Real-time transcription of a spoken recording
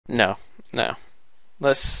No, no.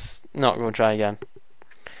 Let's not go try again.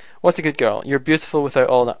 What a good girl. You're beautiful without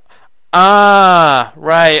all that. Ah,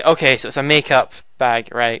 right. Okay, so it's a makeup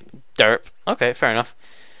bag, right? Derp. Okay, fair enough.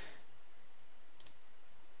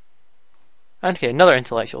 Okay, another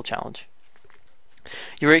intellectual challenge.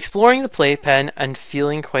 You were exploring the playpen and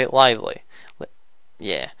feeling quite lively.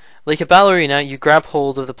 Yeah. Like a ballerina, you grab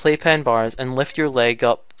hold of the playpen bars and lift your legs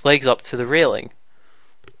up to the railing.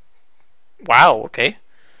 Wow, okay.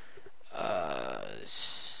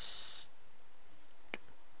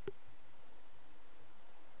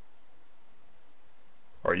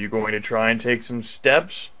 Are you going to try and take some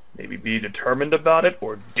steps? Maybe be determined about it,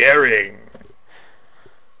 or daring?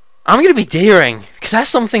 I'm gonna be daring, because that's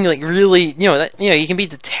something like really, you can be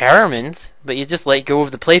determined, but you just let go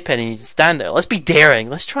of the playpen and you just stand there. Let's be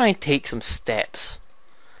daring. Let's try and take some steps.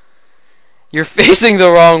 You're facing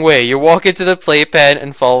the wrong way. You walk into the playpen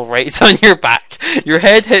and fall right on your back. Your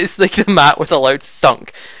head hits like the mat with a loud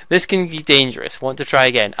thunk. This can be dangerous. Want to try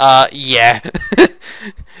again? Yeah.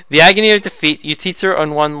 The agony of defeat. You teeter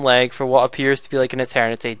on one leg for what appears to be like an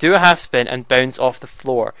eternity. Do a half spin and bounce off the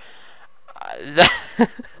floor.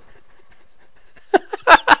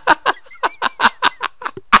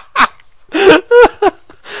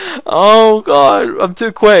 Oh god, I'm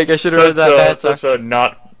too quick. I should have read that better.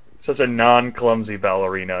 Such a non-clumsy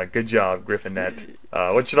ballerina. Good job, Griffinette.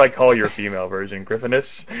 What should I call your female version?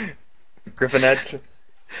 Griffiness? Griffinette?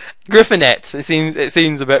 Griffinette. It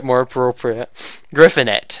seems a bit more appropriate.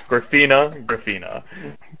 Griffinette. Griffina. Graffina.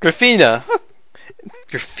 Graffina.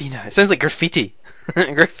 It sounds like graffiti.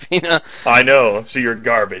 Graffina. I know. So you're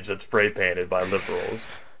garbage that's spray painted by liberals.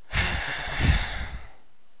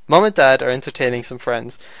 Mom and Dad are entertaining some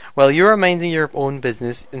friends. While you are minding your own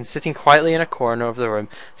business and sitting quietly in a corner of the room,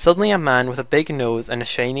 suddenly a man with a big nose and a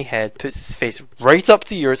shiny head puts his face right up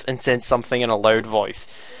to yours and says something in a loud voice.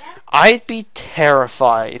 I'd be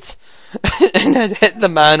terrified. And I'd hit the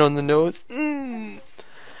man on the nose.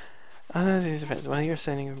 While you're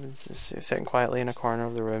sitting quietly in a corner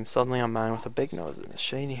of the room, suddenly a man with a big nose and a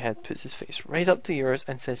shiny head puts his face right up to yours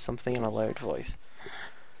and says something in a loud voice.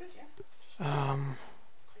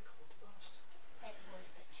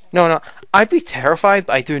 No, I'd be terrified,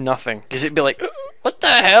 but I do nothing. Because it'd be like, what the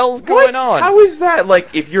hell's going on? How is that?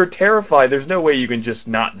 Like, if you're terrified, there's no way you can just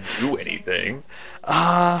not do anything.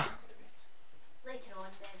 Nah,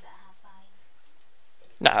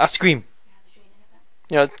 I scream.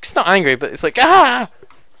 It's not angry, but it's like, ah!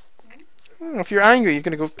 If you're angry, you're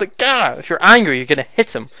gonna go, like, ah! If you're angry, you're gonna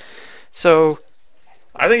hit him. So...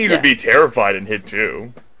 I think you could be terrified and hit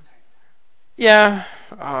too. Yeah.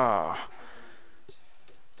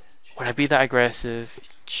 Would I be that aggressive?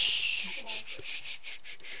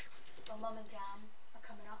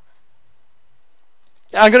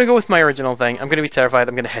 Yeah, I'm gonna go with my original thing. I'm gonna be terrified.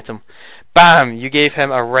 I'm gonna hit him. Bam! You gave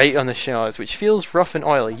him a right on the schnoz, which feels rough and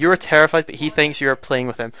oily. You are terrified, but he thinks you are playing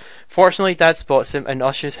with him. Fortunately, Dad spots him and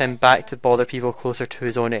ushers him back to bother people closer to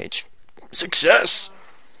his own age. Success!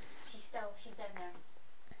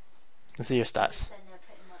 Let's see your stats.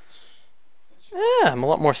 Yeah, I'm a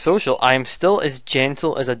lot more social. I am still as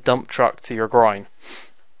gentle as a dump truck to your groin.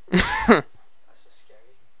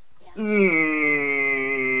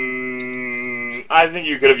 I think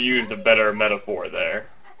you could have used a better metaphor there.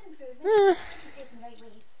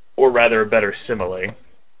 Or rather, a better simile.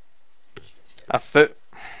 A foot.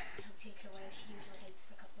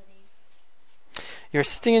 You're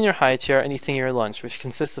sitting in your high chair and eating your lunch, which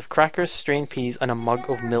consists of crackers, strained peas, and a mug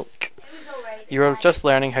of milk. You are just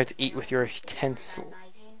learning how to eat with your utensil.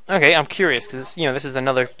 Okay, I'm curious, because, this is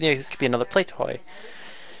another, this could be another play toy.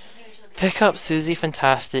 Pick up Susie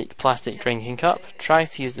Fantastic plastic drinking cup. Try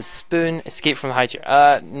to use the spoon. Escape from the high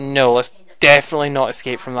chair. No, let's definitely not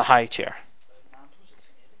escape from the high chair.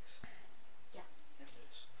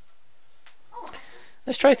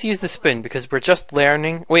 Let's try to use the spoon, because we're just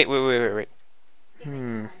learning. Wait.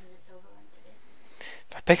 If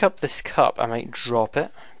I pick up this cup, I might drop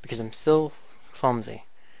it, because I'm still clumsy.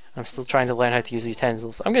 I'm still trying to learn how to use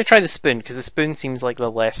utensils. I'm going to try the spoon, because the spoon seems like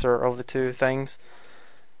the lesser of the two things.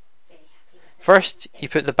 First, you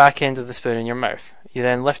put the back end of the spoon in your mouth. You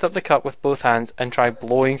then lift up the cup with both hands and try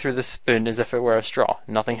blowing through the spoon as if it were a straw.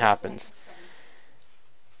 Nothing happens.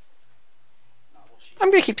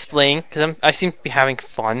 I'm going to keep playing, because I seem to be having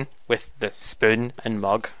fun with the spoon and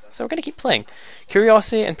mug. So we're going to keep playing.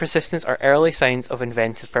 Curiosity and persistence are early signs of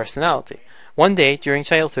inventive personality. One day, during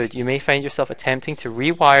childhood, you may find yourself attempting to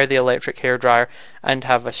rewire the electric hairdryer and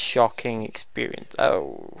have a shocking experience.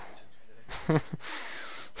 Oh.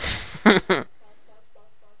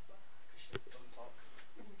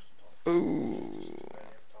 Ooh.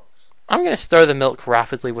 I'm going to stir the milk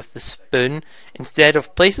rapidly with the spoon. Instead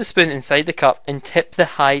of place the spoon inside the cup and tip the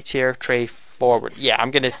high chair tray forward. Yeah,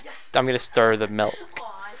 I'm going to stir the milk.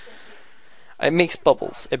 It makes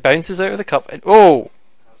bubbles. It bounces out of the cup and oh!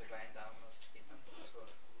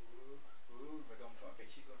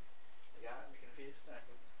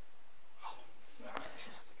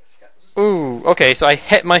 Ooh, okay, so I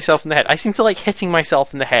hit myself in the head. I seem to like hitting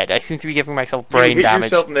myself in the head. I seem to be giving myself brain you hit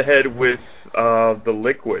damage. yourself in the head with the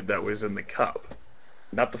liquid that was in the cup.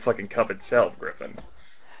 Not the fucking cup itself, Griffin.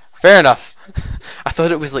 Fair enough. I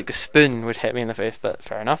thought it was like the spoon would hit me in the face, but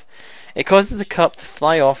fair enough. It causes the cup to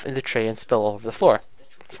fly off in the tray and spill all over the floor.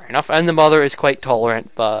 Fair enough. And the mother is quite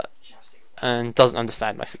tolerant, and doesn't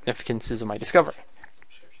understand my significances of my discovery.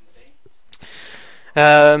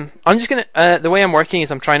 I'm just gonna. The way I'm working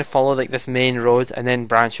is I'm trying to follow like this main road and then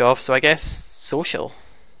branch off. So I guess social.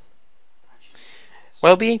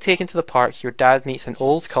 While being taken to the park, your dad meets an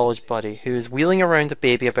old college buddy who is wheeling around a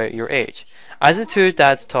baby about your age. As the two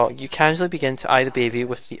dads talk, you casually begin to eye the baby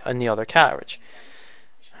in the other carriage.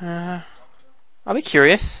 I'll be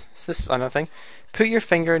curious. Is this another thing? Put your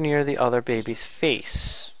finger near the other baby's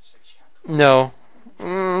face. No.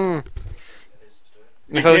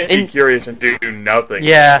 If I was be curious and do nothing.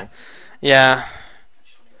 Yeah, yeah.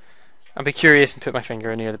 I'll be curious and put my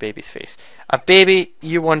finger near the baby's face. A baby,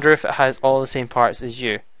 you wonder if it has all the same parts as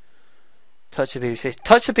you. Touch the baby's face.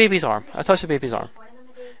 Touch the baby's arm. I touch the baby's arm.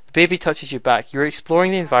 The baby touches you back. You're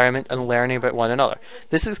exploring the environment and learning about one another.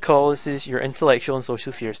 This causes your intellectual and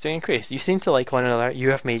social fears to increase. You seem to like one another.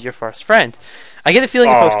 You have made your first friend. I get the feeling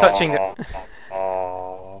if I was touching the...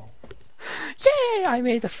 Yay! I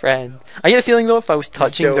made a friend. I get the feeling though if I was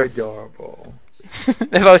touching so their adorable.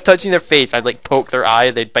 if I was touching their face, I'd like poke their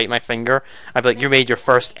eye. They'd bite my finger. I'd be like, "You made your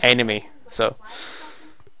first enemy." So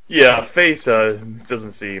yeah, face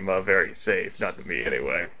doesn't seem very safe. Not to me,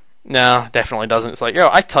 anyway. no, definitely doesn't. It's like, yo,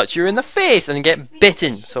 I touch you in the face and get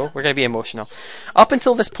bitten. So we're gonna be emotional. Up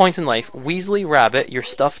until this point in life, Weasley Rabbit, your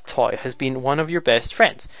stuffed toy, has been one of your best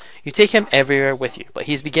friends. You take him everywhere with you, but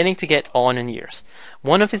he's beginning to get on in years.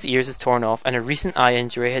 One of his ears is torn off, and a recent eye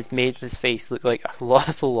injury has made his face look like a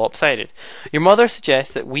little lopsided. Your mother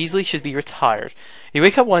suggests that Weasley should be retired. You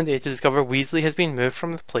wake up one day to discover Weasley has been moved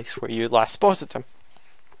from the place where you last spotted him.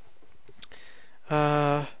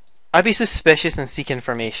 I'd be suspicious and seek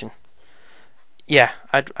information. Yeah,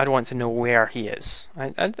 I'd want to know where he is.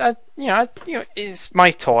 It's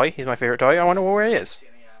my toy. He's my favorite toy. I want to know where he is.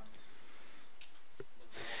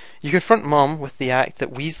 You confront Mum with the act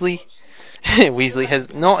that Weasley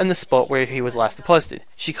has not in the spot where he was last deposited.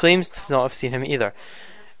 She claims to not have seen him either.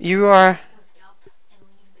 You are...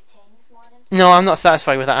 No, I'm not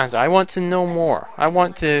satisfied with that answer. I want to know more. I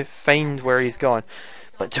want to find where he's gone.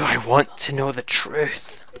 But do I want to know the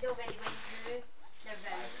truth?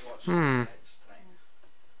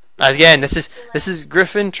 Again, this is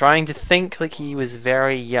Griffin trying to think like he was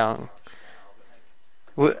very young.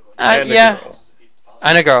 Yeah.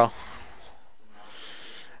 And a girl.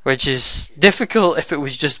 Which is difficult if it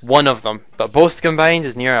was just one of them, but both combined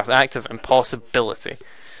is near an act of impossibility.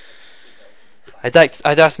 I'd ask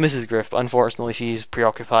Mrs. Griff, but unfortunately she's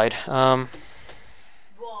preoccupied.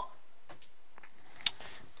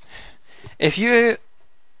 If you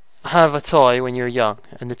have a toy when you're young,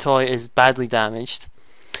 and the toy is badly damaged,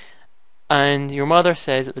 and your mother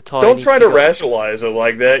says that the toy Don't needs try to to go... rationalize it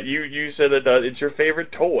like that. You said that it's your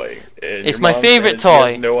favorite toy. And It's your my mom favorite said she has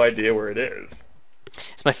toy. no idea where it is.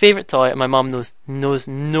 It's my favourite toy, and my mum knows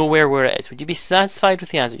nowhere where it is. Would you be satisfied with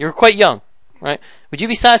the answer? You're quite young, right? Would you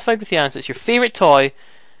be satisfied with the answer? It's your favourite toy,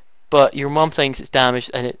 but your mum thinks it's damaged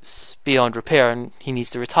and it's beyond repair and he needs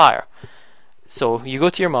to retire. So you go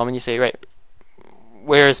to your mum and you say, right,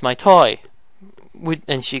 where is my toy?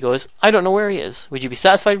 And she goes, I don't know where he is. Would you be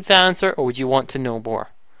satisfied with the answer, or would you want to know more?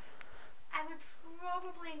 I would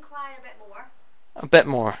probably inquire a bit more. A bit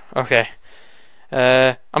more, okay.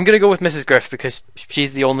 I'm gonna go with Mrs. Griff because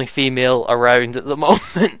she's the only female around at the moment.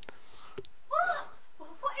 What are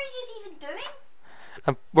you even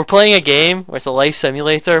doing? We're playing a game where it's a life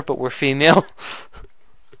simulator, but we're female.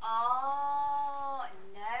 Oh,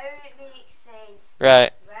 now it makes sense.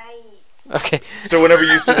 Right. Right. Okay. So whenever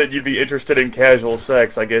you said that you'd be interested in casual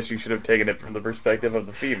sex, I guess you should have taken it from the perspective of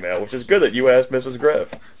the female, which is good that you asked Mrs. Griff.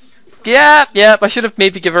 Yeah. I should have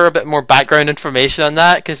maybe give her a bit more background information on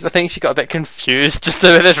that, because I think she got a bit confused just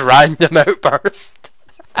with this random outburst.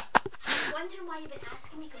 Wondering why you've been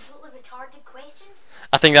asking me completely retarded questions?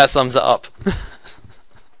 I think that sums it up. Now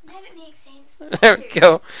it makes sense. There we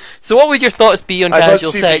go. So what would your thoughts be on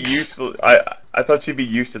casual sex? I thought she'd be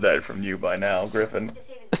used to that from you by now, Griffin. To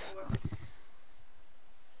say this before.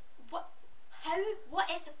 What? Why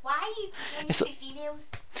are you pretending It's- to be females?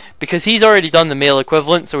 Because he's already done the male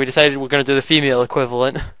equivalent, so we decided we're going to do the female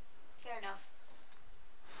equivalent. Fair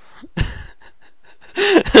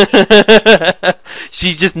enough.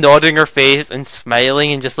 She's just nodding her face and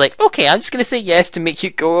smiling and just like, okay, I'm just going to say yes to make you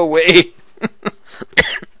go away.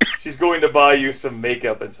 She's going to buy you some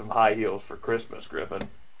makeup and some high heels for Christmas, Griffin.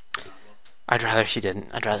 I'd rather she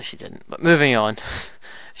didn't. But moving on.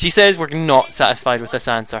 She says we're not satisfied with this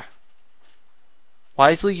answer.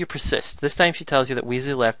 Wisely, you persist. This time she tells you that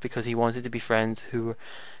Weasley left because he wanted to be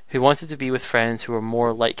wanted to be with friends who were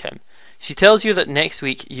more like him. She tells you that next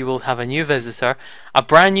week you will have a new visitor, a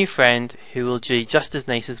brand new friend who will be just as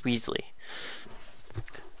nice as Weasley.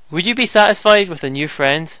 Would you be satisfied with a new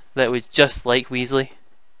friend that was just like Weasley?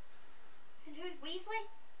 And who's Weasley?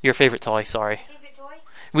 Your favourite toy, sorry. Favorite toy?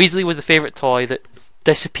 Weasley was the favourite toy that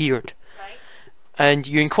disappeared. Right. And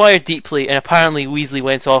you inquired deeply, and apparently Weasley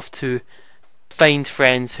went off to find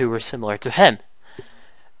friends who were similar to him.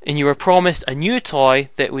 And you were promised a new toy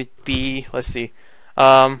that would be, let's see,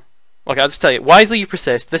 okay, I'll just tell you. Wisely, you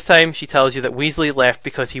persist. This time she tells you that Weasley left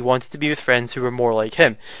because he wanted to be with friends who were more like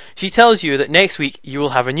him. She tells you that next week you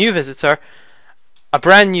will have a new visitor, a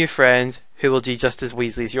brand new friend who will be just as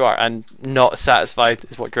Weasley as you are, and not satisfied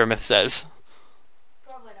is what Grimith says.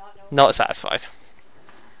 Probably not, no. Not satisfied.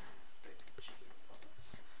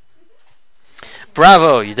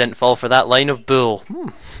 Bravo, you didn't fall for that line of bull.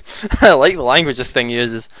 I like the language this thing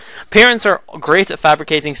uses. Parents are great at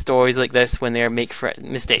fabricating stories like this when they make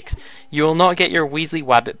mistakes. You will not get your Weasley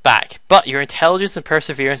Wabbit back, but your intelligence and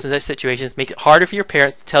perseverance in such situations make it harder for your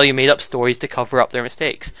parents to tell you made-up stories to cover up their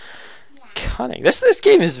mistakes. Cunning. This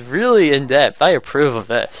game is really in depth. I approve of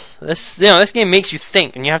this. This game makes you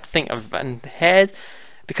think, and you have to think ahead,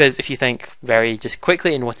 because if you think very just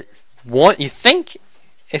quickly and what you think,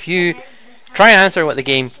 if you try and answer what the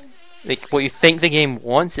game, like what you think the game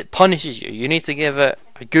wants, it punishes you. You need to give it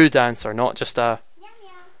a good answer, not just a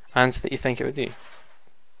answer that you think it would do.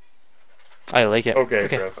 I like it. Okay.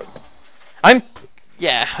 Griffin.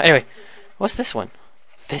 Anyway, what's this one?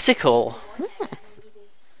 Physical.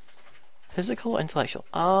 Physical or intellectual?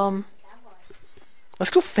 Let's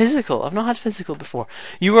go physical. I've not had physical before.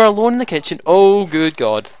 You are alone in the kitchen. Oh, good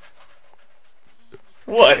God.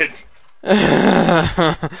 What?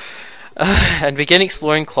 And begin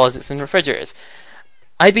exploring closets and refrigerators.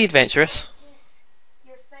 I'd be adventurous.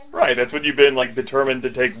 Right, that's when you've been determined to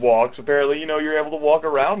take walks. Apparently, you're able to walk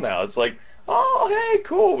around now. It's like, oh, hey,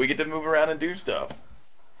 cool. We get to move around and do stuff.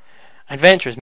 Adventurous.